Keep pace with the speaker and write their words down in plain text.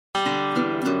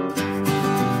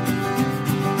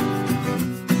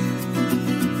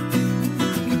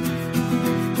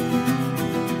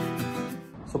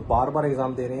बार बार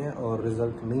exam दे रहे हैं और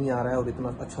रिजल्ट नहीं आ रहा है और इतना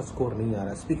अच्छा स्कोर नहीं आ रहा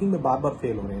है, स्पीकिंग में बार बार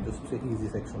फेल हो रहे हैं, जो सबसे इजी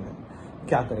सेक्शन है।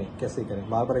 क्या करें, कैसे करें?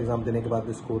 बार बार एग्जाम देने के बाद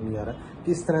भी स्कोर नहीं आ रहा है,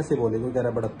 किस तरह से बोले? कोई कह रहा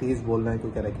है बड़ा तेज बोलना है,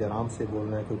 कोई कह रहा है कि आराम से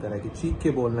बोलना है, कोई कह रहा है कि चीख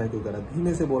के बोलना है, कोई कह रहा है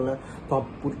धीमे से बोलना है। तो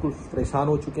आप बिल्कुल परेशान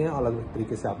हो चुके हैं, अलग अलग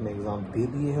तरीके से आपने एग्जाम दे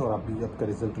दिए हैं और अभी आपका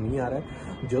रिजल्ट नहीं आ रहा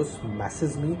है। Just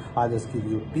message me, I just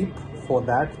give you tip for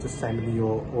that, just send me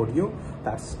your audio,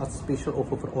 that's a special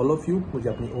offer for all of you. मुझे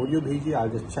अपनी ऑडियो भेजिए, I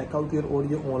just check out your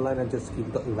audio online and just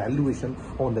give the evaluation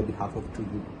on the behalf of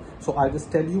to you. So I'll just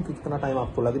tell you कि कितना time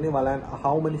आपको लगने वाला है and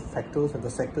how many factors and the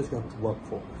sectors you have to work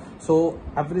for. So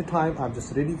every time I'm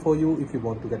just ready for you. If you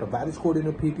want to get a valid score in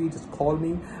your PTE, just call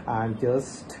me and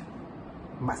just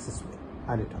message me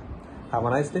anytime. Have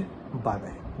a nice day. Bye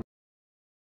bye.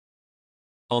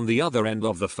 On the other end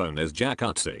of the phone is Jack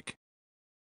Utzik.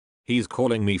 He's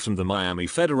calling me from the Miami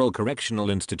Federal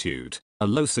Correctional Institute,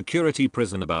 a low security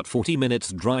prison about 40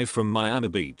 minutes drive from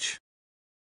Miami Beach,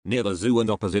 near the zoo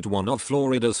and opposite one of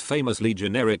Florida's famously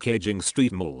generic aging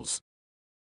street malls.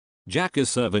 Jack is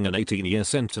serving an 18-year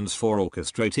sentence for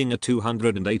orchestrating a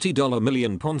 $280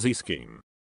 million Ponzi scheme.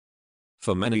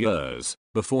 For many years,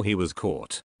 before he was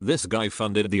caught, this guy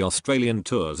funded the Australian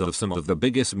tours of some of the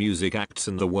biggest music acts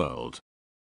in the world.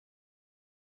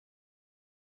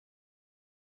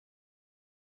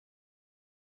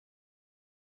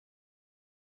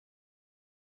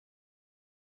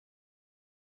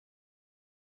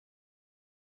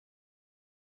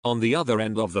 On the other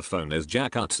end of the phone is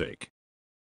Jack Utzik.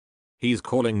 He's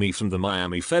calling me from the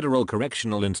Miami Federal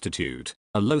Correctional Institute,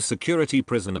 a low security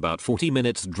prison about 40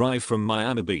 minutes drive from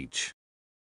Miami Beach,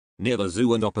 near the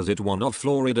zoo and opposite one of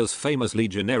Florida's famously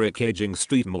generic aging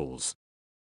street malls.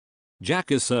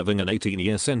 Jack is serving an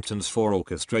 18-year sentence for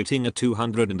orchestrating a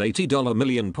 $280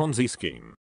 million Ponzi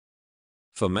scheme.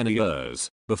 For many years,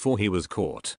 before he was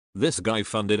caught, this guy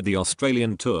funded the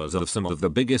Australian tours of some of the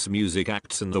biggest music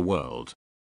acts in the world.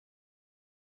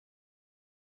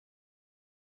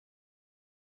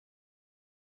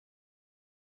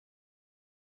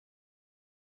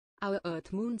 Our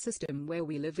Earth-Moon system where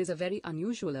we live is a very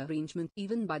unusual arrangement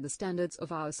even by the standards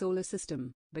of our solar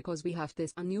system, because we have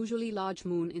this unusually large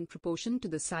moon in proportion to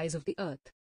the size of the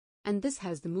Earth. And this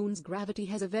has the moon's gravity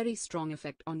has a very strong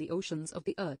effect on the oceans of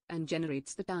the Earth and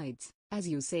generates the tides, as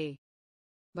you say.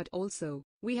 But also,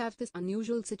 we have this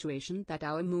unusual situation that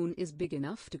our moon is big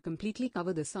enough to completely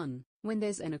cover the sun when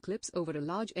there's an eclipse over a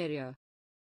large area.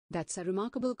 That's a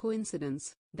remarkable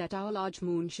coincidence, that our large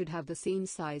moon should have the same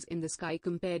size in the sky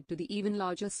compared to the even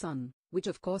larger sun, which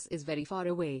of course is very far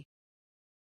away.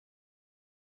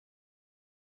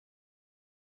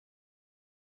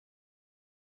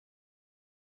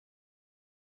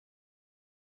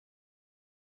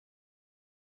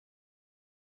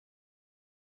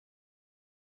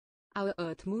 Our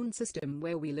Earth-Moon system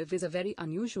where we live is a very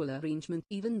unusual arrangement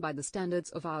even by the standards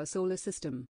of our solar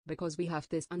system, because we have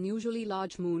this unusually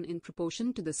large moon in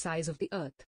proportion to the size of the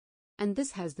Earth. And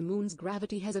this has the moon's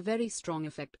gravity has a very strong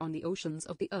effect on the oceans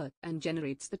of the Earth and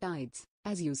generates the tides,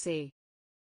 as you say.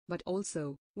 But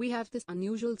also, we have this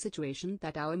unusual situation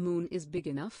that our moon is big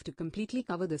enough to completely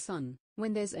cover the sun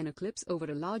when there's an eclipse over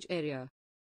a large area.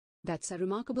 That's a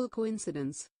remarkable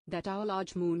coincidence, that our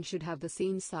large moon should have the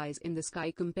same size in the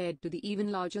sky compared to the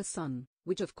even larger sun,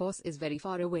 which of course is very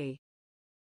far away.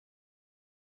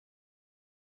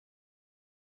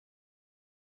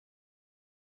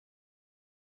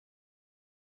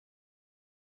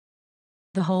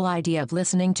 The whole idea of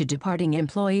listening to departing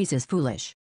employees is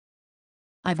foolish.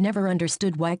 I've never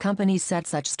understood why companies set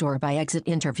such store by exit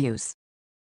interviews.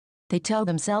 They tell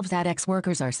themselves that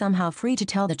ex-workers are somehow free to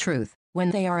tell the truth,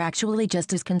 when they are actually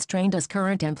just as constrained as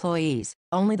current employees,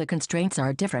 only the constraints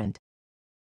are different.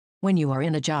 When you are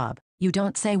in a job, you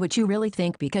don't say what you really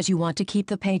think because you want to keep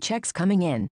the paychecks coming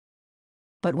in.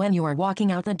 But when you are walking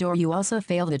out the door, you also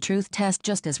fail the truth test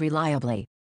just as reliably.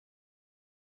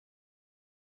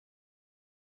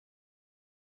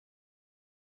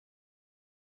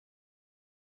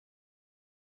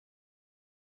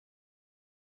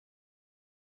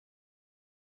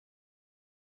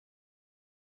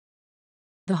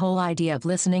 The whole idea of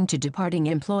listening to departing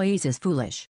employees is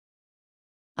foolish.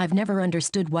 I've never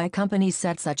understood why companies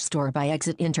set such store by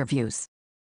exit interviews.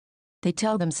 They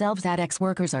tell themselves that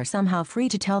ex-workers are somehow free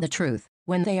to tell the truth,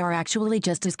 when they are actually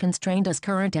just as constrained as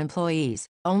current employees,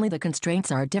 only the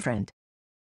constraints are different.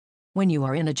 When you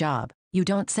are in a job, you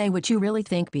don't say what you really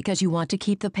think because you want to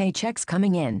keep the paychecks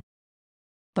coming in.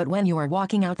 But when you are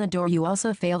walking out the door, you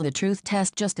also fail the truth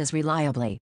test just as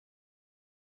reliably.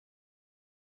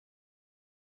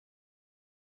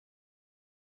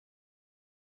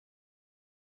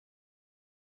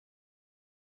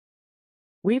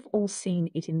 We've all seen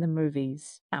it in the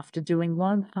movies. After doing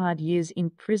long, hard years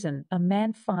in prison, a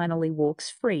man finally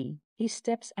walks free. He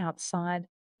steps outside,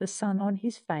 the sun on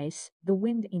his face, the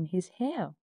wind in his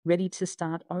hair, ready to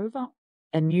start over.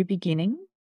 A new beginning,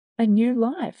 a new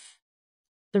life.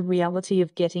 The reality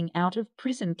of getting out of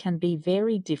prison can be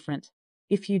very different.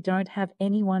 If you don't have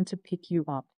anyone to pick you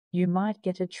up, you might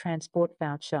get a transport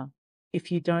voucher. If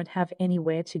you don't have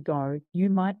anywhere to go, you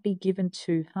might be given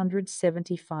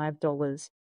 $275,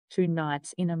 2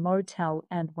 nights in a motel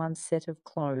and 1 set of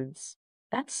clothes.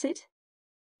 That's it.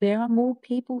 There are more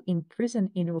people in prison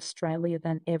in Australia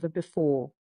than ever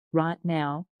before. Right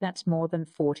now, that's more than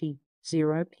 40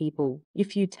 people.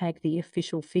 If you take the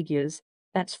official figures,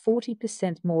 that's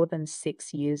 40% more than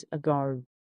 6 years ago.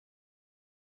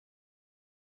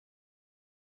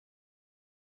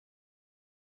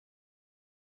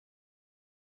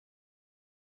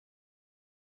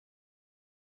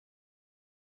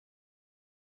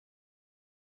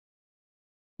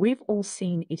 We've all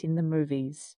seen it in the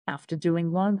movies. After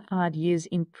doing long, hard years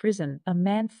in prison, a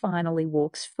man finally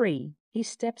walks free. He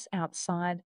steps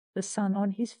outside, the sun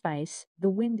on his face, the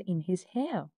wind in his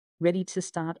hair, ready to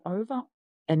start over.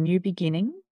 A new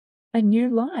beginning, a new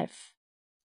life.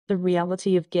 The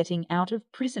reality of getting out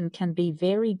of prison can be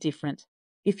very different.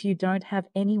 If you don't have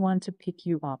anyone to pick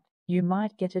you up, you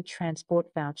might get a transport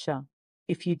voucher.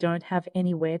 If you don't have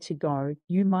anywhere to go,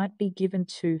 you might be given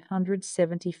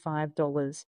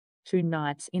 $275, 2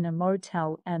 nights in a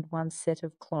motel and 1 set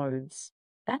of clothes.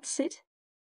 That's it.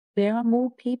 There are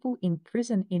more people in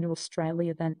prison in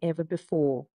Australia than ever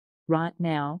before. Right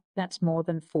now, that's more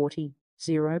than 40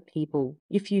 people.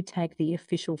 If you take the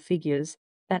official figures,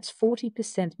 that's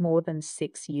 40% more than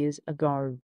 6 years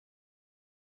ago.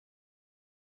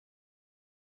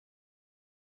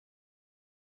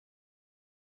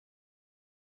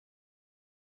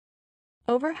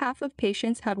 Over half of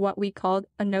patients had what we called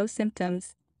a no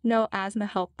symptoms, no asthma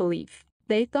health belief.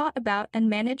 They thought about and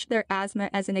managed their asthma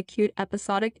as an acute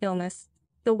episodic illness,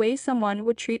 the way someone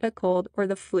would treat a cold or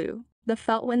the flu. They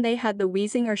felt when they had the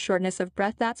wheezing or shortness of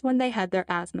breath, that's when they had their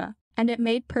asthma. And it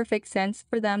made perfect sense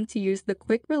for them to use the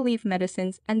quick relief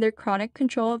medicines and their chronic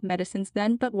control of medicines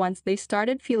then, but once they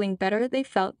started feeling better, they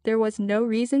felt there was no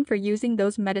reason for using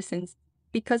those medicines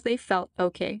because they felt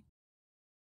okay.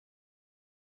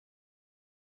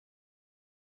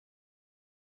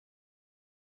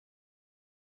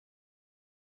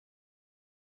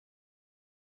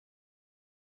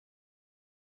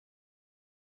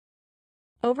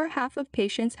 Over half of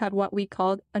patients had what we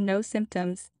called a no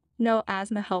symptoms, no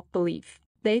asthma health belief.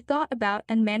 They thought about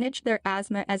and managed their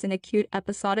asthma as an acute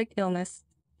episodic illness,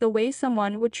 the way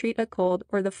someone would treat a cold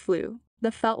or the flu.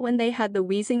 They felt when they had the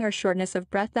wheezing or shortness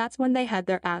of breath, that's when they had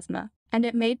their asthma. And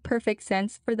it made perfect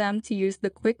sense for them to use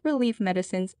the quick relief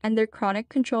medicines and their chronic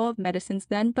control of medicines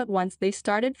then, but once they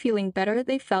started feeling better,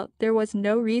 they felt there was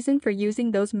no reason for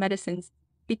using those medicines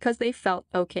because they felt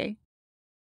okay.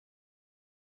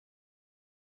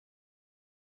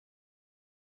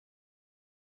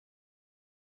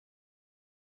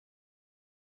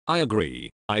 I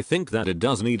agree. I think that it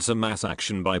does need some mass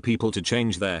action by people to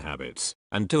change their habits,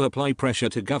 and to apply pressure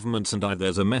to governments, and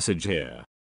there's a message here.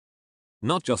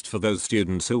 Not just for those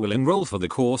students who will enroll for the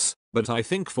course, but I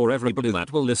think for everybody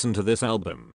that will listen to this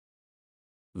album.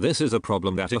 This is a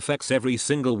problem that affects every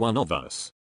single one of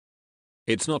us.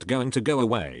 It's not going to go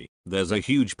away. There's a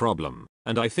huge problem,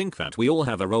 and I think that we all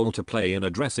have a role to play in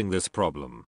addressing this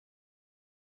problem.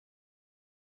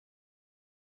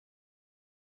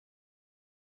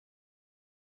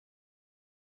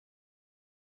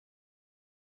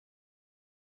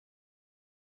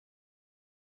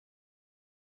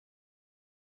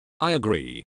 I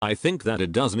agree. I think that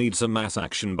it does need some mass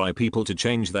action by people to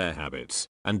change their habits,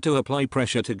 and to apply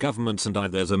pressure to governments, and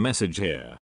there's a message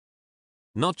here.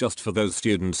 Not just for those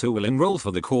students who will enroll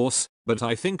for the course, but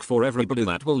I think for everybody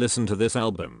that will listen to this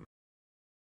album.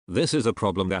 This is a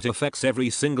problem that affects every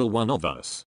single one of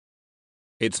us.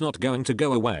 It's not going to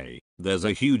go away. There's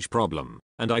a huge problem,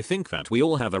 and I think that we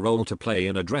all have a role to play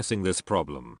in addressing this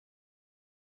problem.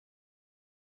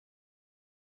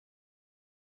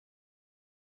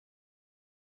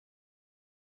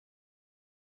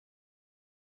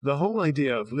 The whole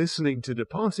idea of listening to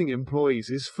departing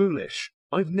employees is foolish.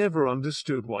 I've never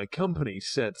understood why companies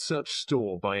set such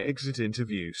store by exit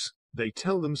interviews. They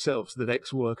tell themselves that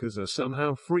ex-workers are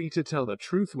somehow free to tell the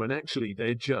truth when actually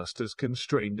they're just as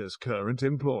constrained as current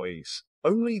employees.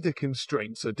 Only the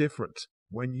constraints are different.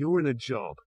 When you're in a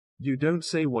job, you don't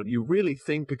say what you really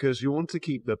think because you want to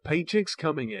keep the paychecks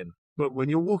coming in. But when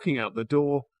you're walking out the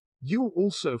door, you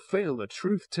also fail the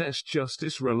truth test just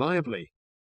as reliably.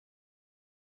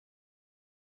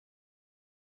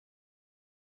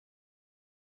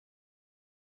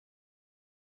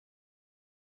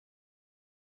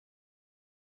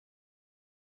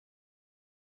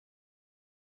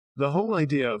 The whole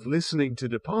idea of listening to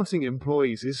departing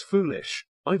employees is foolish.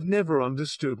 I've never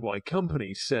understood why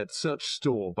companies set such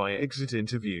store by exit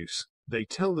interviews. They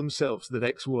tell themselves that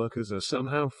ex-workers are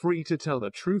somehow free to tell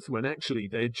the truth when actually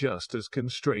they're just as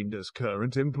constrained as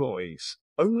current employees.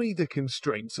 Only the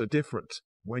constraints are different.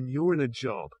 When you're in a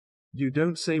job, you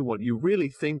don't say what you really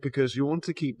think because you want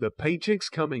to keep the paychecks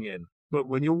coming in. But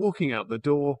when you're walking out the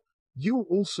door, you'll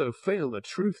also fail the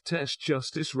truth test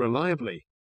just as reliably.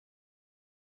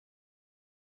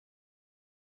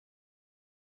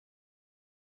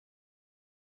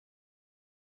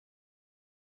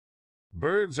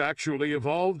 Birds actually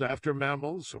evolved after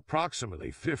mammals,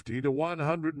 approximately 50 to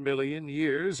 100 million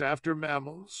years after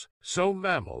mammals. So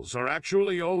mammals are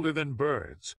actually older than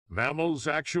birds. Mammals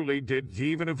actually didn't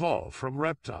even evolve from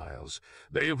reptiles.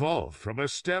 They evolved from a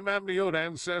stem amniote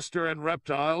ancestor, and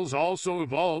reptiles also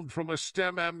evolved from a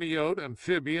stem amniote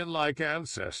amphibian-like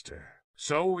ancestor.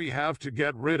 So we have to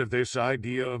get rid of this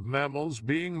idea of mammals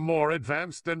being more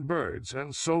advanced than birds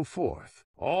and so forth.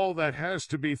 All that has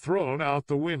to be thrown out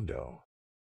the window.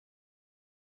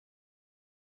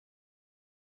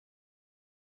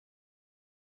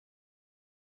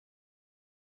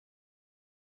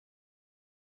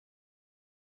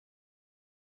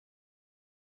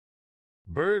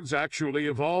 Birds actually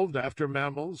evolved after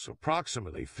mammals,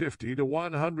 approximately 50 to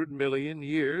 100 million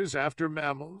years after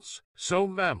mammals. So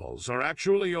mammals are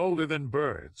actually older than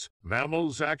birds.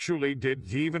 Mammals actually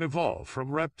didn't even evolve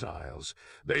from reptiles.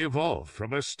 They evolved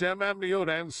from a stem amniote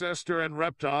ancestor, and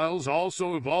reptiles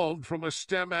also evolved from a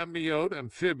stem amniote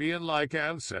amphibian-like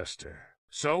ancestor.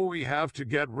 So we have to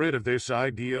get rid of this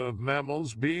idea of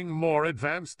mammals being more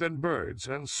advanced than birds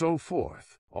and so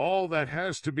forth. All that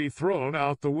has to be thrown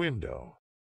out the window.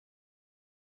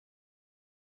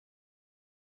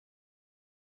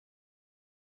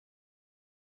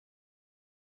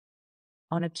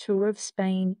 On a tour of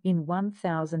Spain in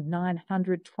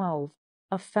 1912,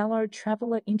 a fellow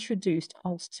traveller introduced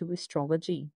Holst to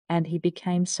astrology, and he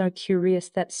became so curious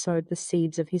that sowed the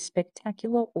seeds of his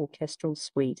spectacular orchestral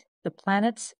suite, The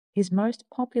Planets, his most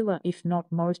popular if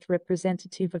not most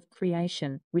representative of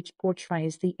creation, which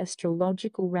portrays the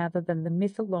astrological rather than the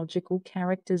mythological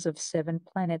characters of 7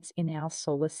 planets in our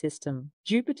solar system.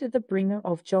 Jupiter, the bringer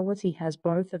of jollity, has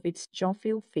both of its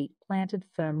jovial feet planted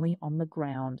firmly on the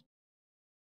ground.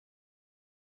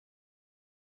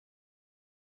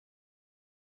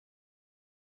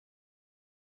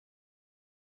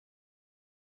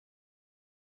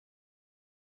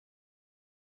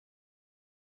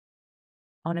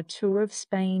 On a tour of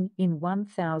Spain in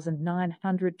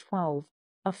 1912,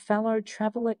 a fellow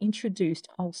traveller introduced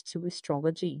Holst to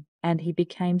astrology, and he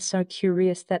became so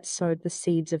curious that sowed the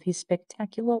seeds of his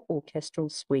spectacular orchestral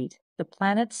suite, The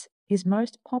Planets, his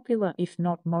most popular if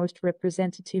not most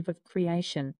representative of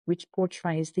creation, which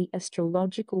portrays the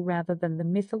astrological rather than the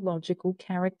mythological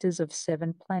characters of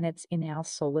 7 planets in our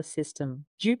solar system.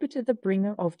 Jupiter, the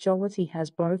bringer of jollity,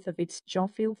 has both of its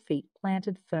jovial feet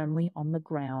planted firmly on the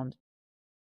ground.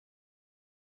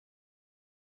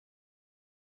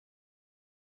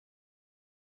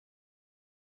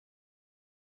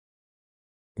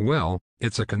 Well,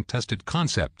 it's a contested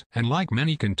concept, and like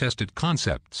many contested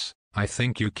concepts, I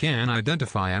think you can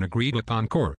identify an agreed-upon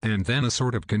core and then a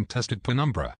sort of contested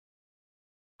penumbra.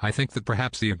 I think that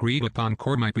perhaps the agreed-upon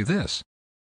core might be this.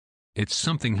 It's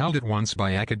something held at once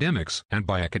by academics and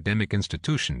by academic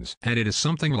institutions, and it is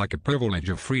something like a privilege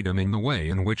of freedom in the way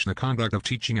in which the conduct of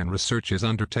teaching and research is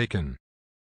undertaken.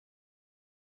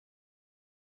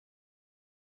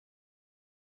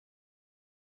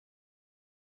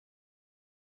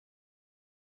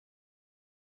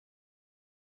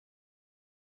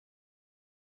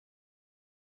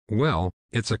 Well,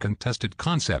 it's a contested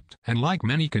concept, and like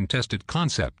many contested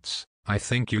concepts, I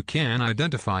think you can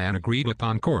identify an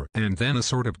agreed-upon core and then a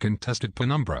sort of contested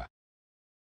penumbra.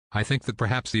 I think that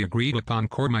perhaps the agreed-upon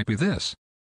core might be this.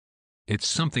 It's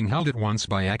something held at once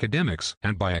by academics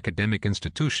and by academic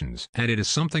institutions, and it is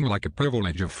something like a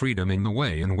privilege of freedom in the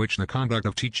way in which the conduct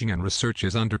of teaching and research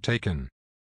is undertaken.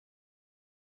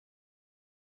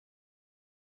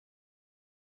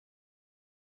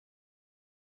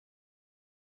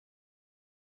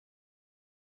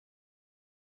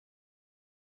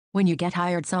 When you get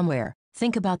hired somewhere,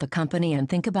 think about the company and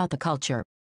think about the culture.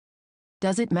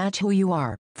 Does it match who you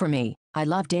are? For me, I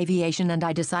loved aviation and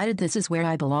I decided this is where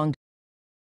I belonged.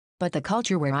 But the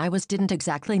culture where I was didn't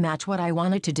exactly match what I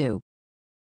wanted to do.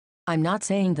 I'm not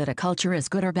saying that a culture is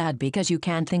good or bad because you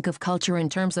can't think of culture in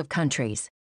terms of countries.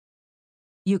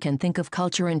 You can think of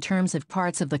culture in terms of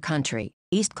parts of the country,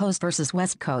 East Coast versus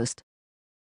West Coast.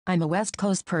 I'm a West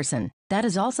Coast person. That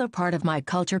is also part of my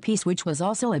culture piece, which was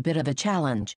also a bit of a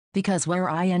challenge. because where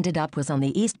I ended up was on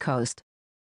the East Coast.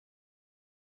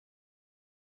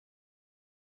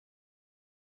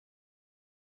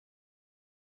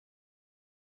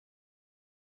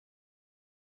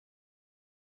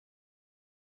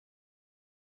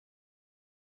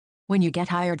 When you get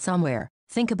hired somewhere,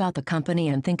 think about the company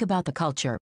and think about the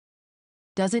culture.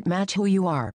 Does it match who you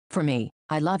are? For me,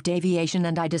 I loved aviation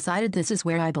and I decided this is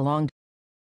where I belonged.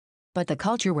 But the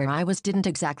culture where I was didn't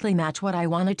exactly match what I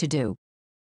wanted to do.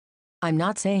 I'm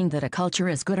not saying that a culture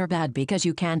is good or bad because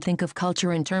you can't think of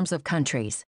culture in terms of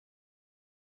countries.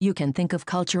 You can think of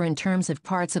culture in terms of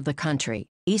parts of the country,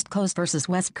 East Coast versus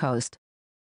West Coast.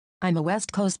 I'm a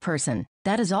West Coast person.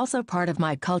 That is also part of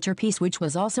my culture piece, which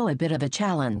was also a bit of a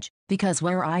challenge, because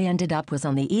where I ended up was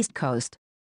on the East Coast.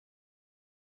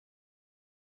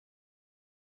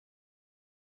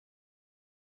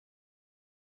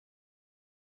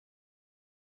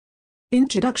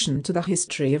 Introduction to the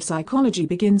History of Psychology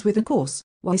begins with a course,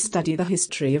 Why Study the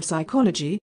History of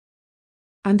Psychology?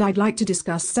 And I'd like to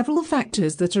discuss several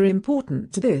factors that are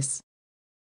important to this.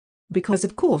 Because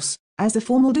of course, as a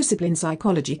formal discipline,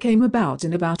 psychology came about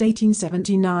in about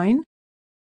 1879.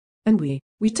 And we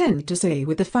tend to say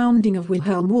with the founding of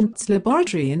Wilhelm Wundt's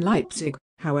laboratory in Leipzig.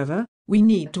 However, we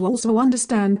need to also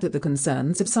understand that the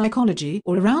concerns of psychology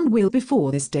were around well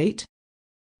before this date.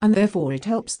 And therefore it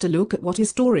helps to look at what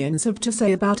historians have to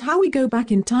say about how we go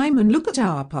back in time and look at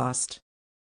our past.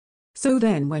 So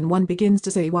then when one begins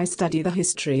to say why study the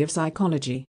history of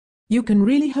psychology, you can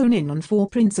really hone in on 4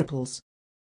 principles.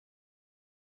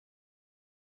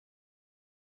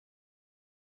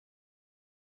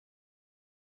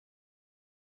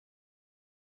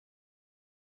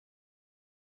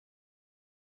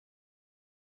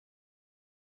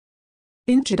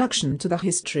 Introduction to the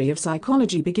History of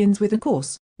Psychology begins with a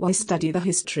course, Why Study the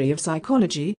History of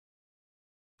Psychology?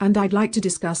 And I'd like to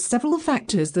discuss several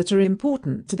factors that are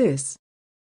important to this.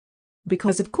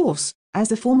 Because of course,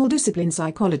 as a formal discipline,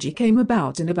 psychology came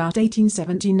about in about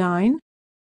 1879.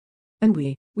 And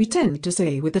we tend to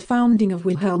say with the founding of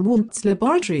Wilhelm Wundt's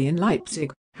laboratory in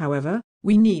Leipzig. However,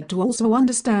 we need to also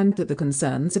understand that the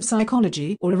concerns of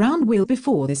psychology were around well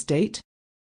before this date.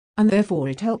 And therefore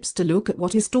it helps to look at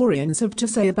what historians have to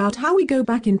say about how we go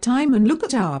back in time and look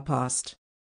at our past.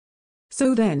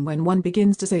 So then when one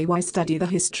begins to say why study the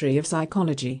history of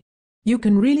psychology, you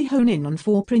can really hone in on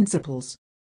 4 principles.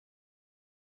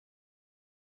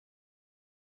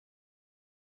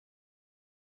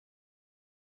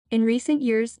 In recent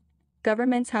years,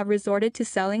 governments have resorted to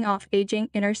selling off aging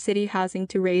inner-city housing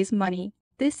to raise money.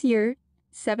 This year,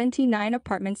 79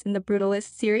 apartments in the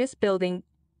brutalist Sirius building,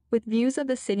 with views of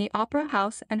the Sydney Opera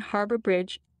House and Harbour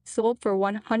Bridge, sold for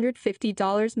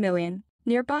 $150 million.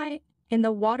 Nearby, in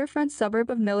the waterfront suburb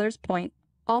of Millers Point,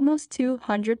 almost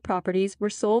 200 properties were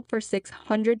sold for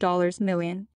 $600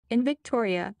 million. In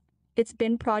Victoria, it's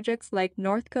been projects like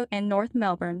Northcote and North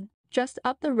Melbourne. Just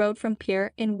up the road from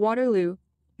Pier in Waterloo,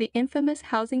 the infamous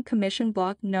Housing Commission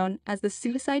block known as the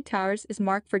Suicide Towers is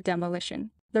marked for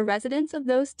demolition. The residents of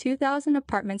those 2,000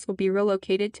 apartments will be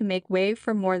relocated to make way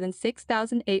for more than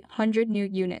 6,800 new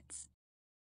units.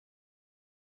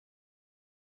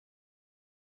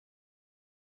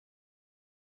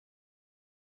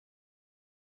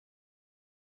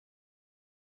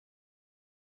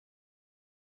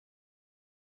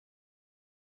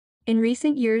 In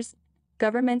recent years,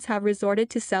 governments have resorted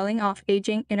to selling off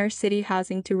aging inner-city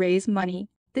housing to raise money.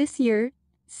 This year,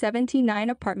 79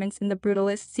 apartments in the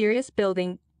brutalist Sirius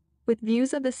building, with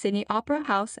views of the Sydney Opera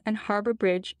House and Harbour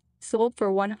Bridge, sold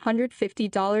for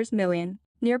 $150 million.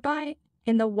 Nearby,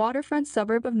 in the waterfront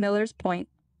suburb of Millers Point,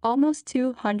 almost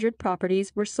 200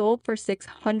 properties were sold for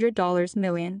 $600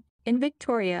 million. In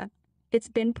Victoria, it's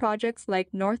been projects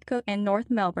like Northcote and North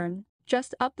Melbourne.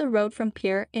 Just up the road from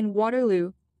Pier in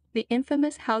Waterloo, the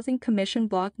infamous Housing Commission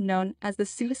block known as the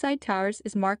Suicide Towers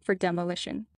is marked for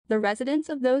demolition. The residents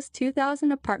of those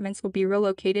 2,000 apartments will be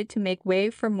relocated to make way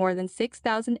for more than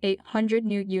 6,800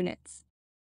 new units.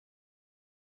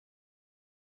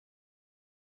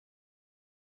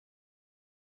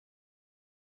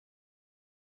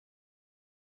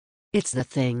 It's the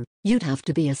thing, you'd have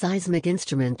to be a seismic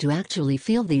instrument to actually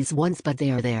feel these ones, but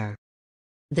they are there.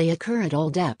 They occur at all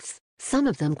depths, some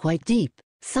of them quite deep,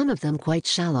 some of them quite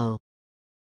shallow.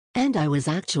 And I was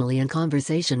actually in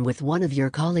conversation with one of your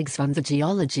colleagues from the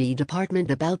geology department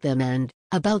about them and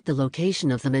about the location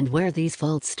of them and where these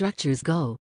fault structures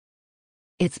go.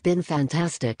 It's been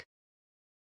fantastic.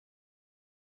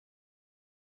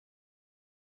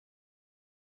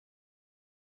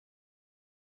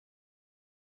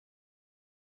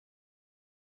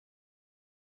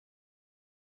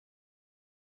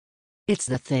 It's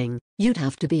the thing, you'd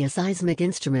have to be a seismic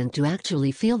instrument to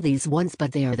actually feel these ones,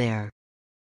 but they are there.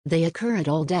 They occur at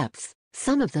all depths,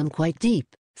 some of them quite deep,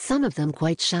 some of them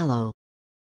quite shallow.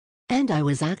 And I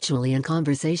was actually in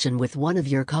conversation with one of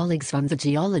your colleagues from the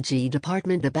geology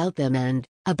department about them and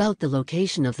about the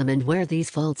location of them and where these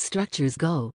fault structures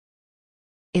go.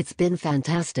 It's been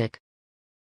fantastic.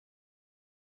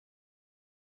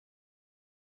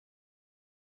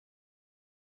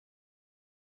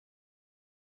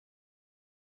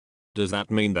 Does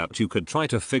that mean that you could try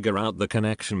to figure out the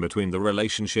connection between the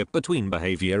relationship between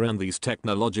behavior and these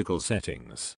technological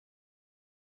settings?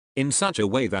 In such a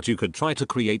way that you could try to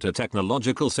create a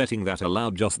technological setting that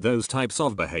allowed just those types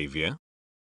of behavior?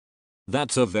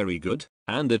 That's a very good,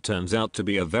 and it turns out to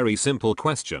be a very simple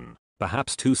question,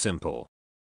 perhaps too simple.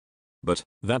 But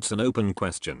that's an open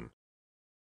question.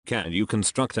 Can you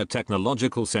construct a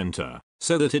technological center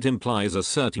so that it implies a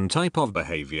certain type of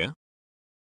behavior?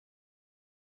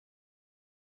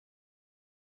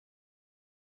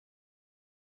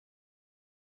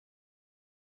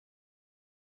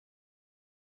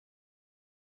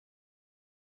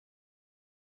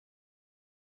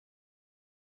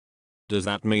 Does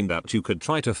that mean that you could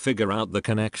try to figure out the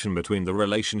connection between the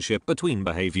relationship between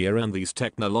behavior and these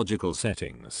technological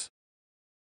settings?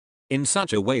 In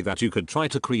such a way that you could try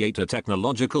to create a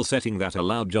technological setting that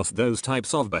allowed just those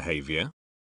types of behavior?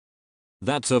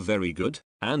 That's a very good,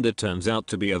 and it turns out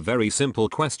to be a very simple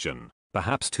question,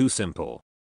 perhaps too simple.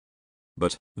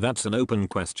 But that's an open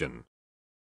question.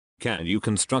 Can you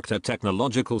construct a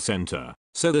technological center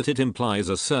so that it implies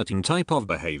a certain type of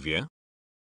behavior?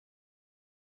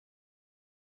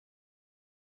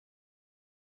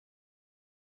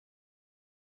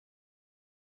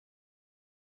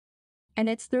 And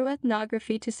it's through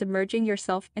ethnography to submerging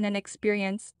yourself in an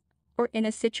experience or in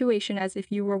a situation as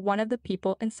if you were one of the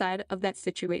people inside of that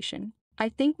situation. I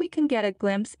think we can get a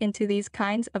glimpse into these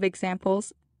kinds of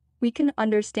examples. We can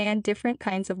understand different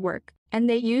kinds of work, and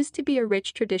they used to be a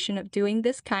rich tradition of doing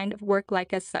this kind of work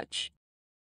like as such.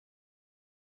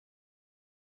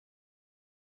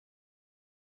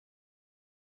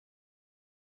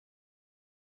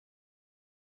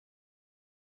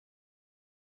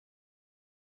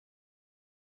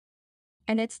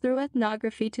 And it's through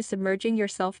ethnography to submerging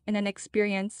yourself in an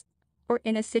experience or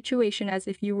in a situation as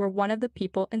if you were one of the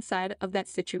people inside of that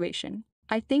situation.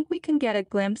 I think we can get a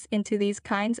glimpse into these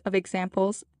kinds of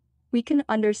examples. We can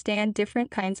understand different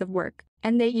kinds of work,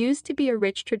 and they used to be a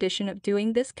rich tradition of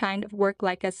doing this kind of work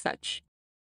like as such.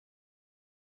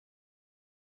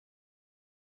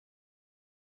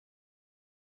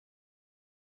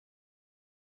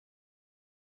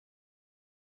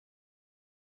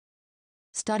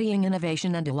 Studying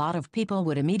innovation, and a lot of people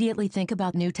would immediately think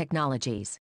about new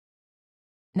technologies.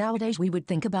 Nowadays we would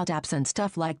think about apps and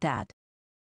stuff like that.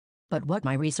 But what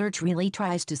my research really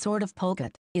tries to sort of poke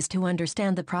at is to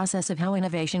understand the process of how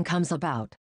innovation comes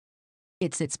about.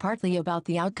 It's partly about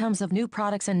the outcomes of new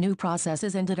products and new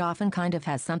processes, and it often kind of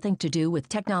has something to do with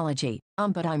technology,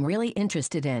 but I'm really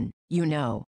interested in,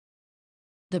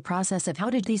 the process of how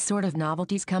did these sort of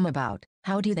novelties come about,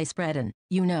 how do they spread, and,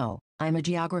 I'm a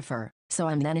geographer, so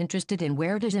I'm then interested in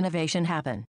where does innovation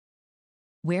happen?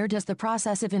 Where does the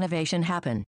process of innovation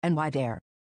happen, and why there?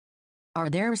 Are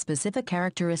there specific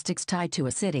characteristics tied to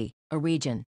a city, a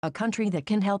region, a country that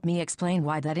can help me explain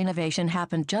why that innovation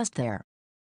happened just there?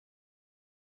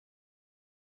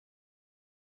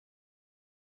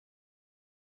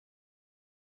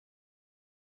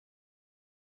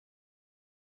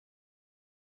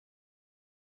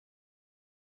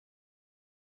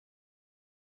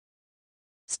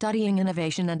 Studying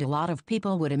innovation, and a lot of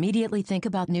people would immediately think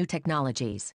about new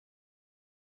technologies.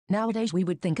 Nowadays we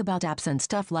would think about apps and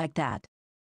stuff like that.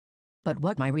 But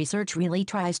what my research really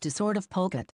tries to sort of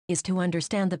poke at is to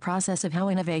understand the process of how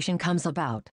innovation comes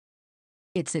about.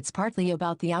 It's partly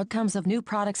about the outcomes of new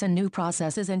products and new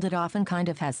processes, and it often kind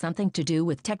of has something to do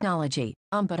with technology,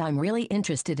 but I'm really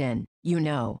interested in,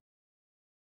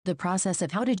 the process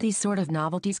of how did these sort of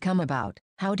novelties come about,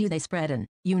 how do they spread, and,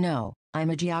 I'm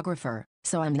a geographer,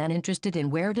 so I'm then interested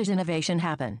in where does innovation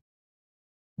happen?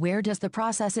 Where does the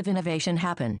process of innovation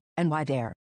happen, and why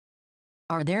there?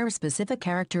 Are there specific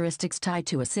characteristics tied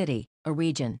to a city, a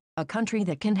region, a country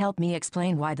that can help me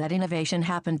explain why that innovation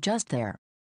happened just there?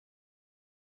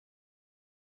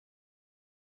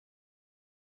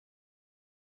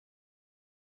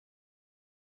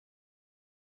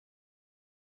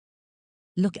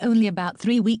 Look, only about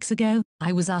 3 weeks ago,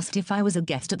 I was asked if I was a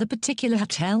guest at the particular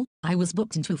hotel I was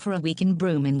booked into for a week in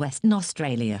Broome in Western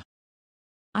Australia.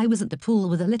 I was at the pool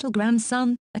with a little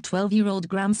grandson, a 12-year-old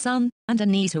grandson, and a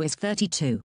niece who is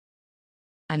 32.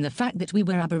 And the fact that we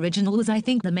were Aboriginal was, I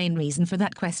think, the main reason for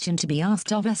that question to be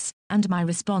asked of us, and my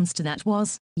response to that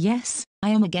was, yes, I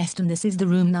am a guest and this is the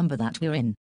room number that we're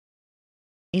in.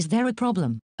 Is there a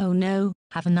problem? Oh no,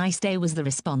 have a nice day was the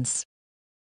response.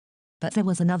 But there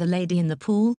was another lady in the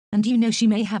pool, and you know she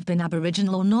may have been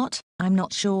Aboriginal or not, I'm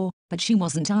not sure, but she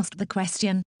wasn't asked the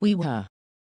question, we were.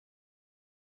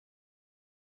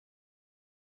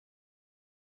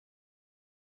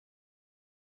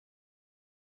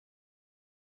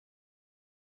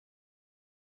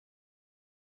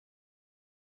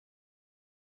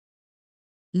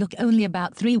 Look, only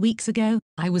about 3 weeks ago,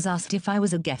 I was asked if I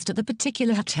was a guest at the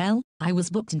particular hotel I was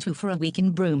booked into for a week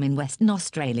in Broome in Western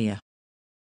Australia.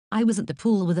 I was at the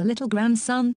pool with a little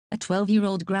grandson, a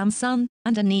 12-year-old grandson,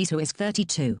 and a niece who is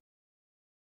 32.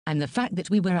 And the fact that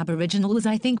we were Aboriginal was,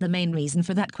 I think, the main reason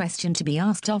for that question to be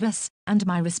asked of us, and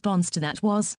my response to that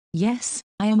was, yes,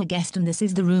 I am a guest and this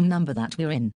is the room number that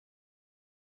we're in.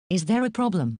 Is there a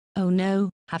problem? Oh no,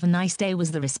 have a nice day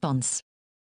was the response.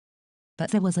 But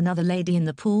there was another lady in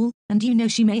the pool, and you know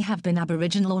she may have been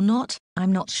Aboriginal or not,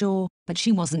 I'm not sure, but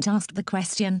she wasn't asked the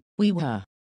question, we were.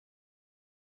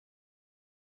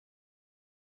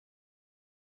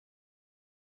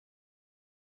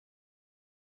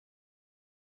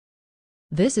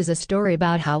 This is a story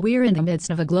about how we're in the midst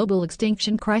of a global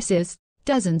extinction crisis.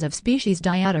 Dozens of species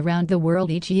die out around the world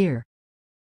each year.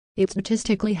 It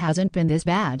statistically hasn't been this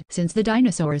bad since the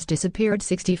dinosaurs disappeared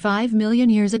 65 million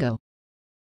years ago.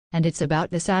 And it's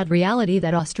about the sad reality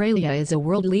that Australia is a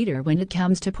world leader when it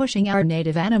comes to pushing our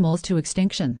native animals to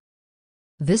extinction.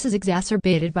 This is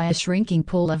exacerbated by a shrinking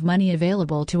pool of money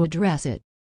available to address it.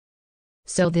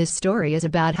 So this story is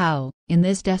about how, in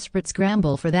this desperate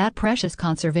scramble for that precious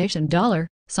conservation dollar,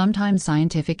 sometimes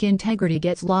scientific integrity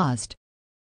gets lost.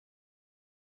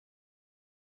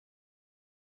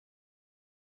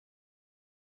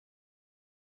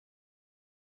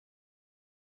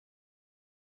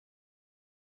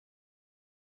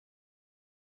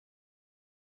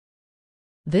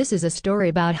 This is a story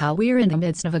about how we're in the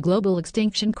midst of a global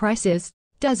extinction crisis.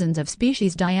 Dozens of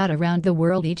species die out around the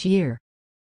world each year.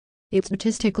 It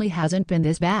statistically hasn't been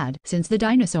this bad since the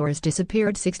dinosaurs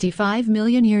disappeared 65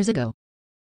 million years ago.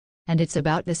 And it's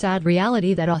about the sad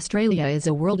reality that Australia is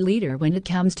a world leader when it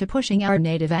comes to pushing our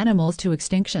native animals to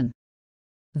extinction.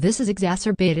 This is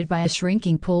exacerbated by a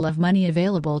shrinking pool of money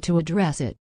available to address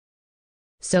it.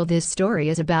 So this story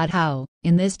is about how,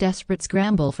 in this desperate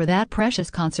scramble for that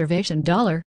precious conservation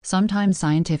dollar, sometimes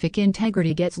scientific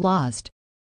integrity gets lost.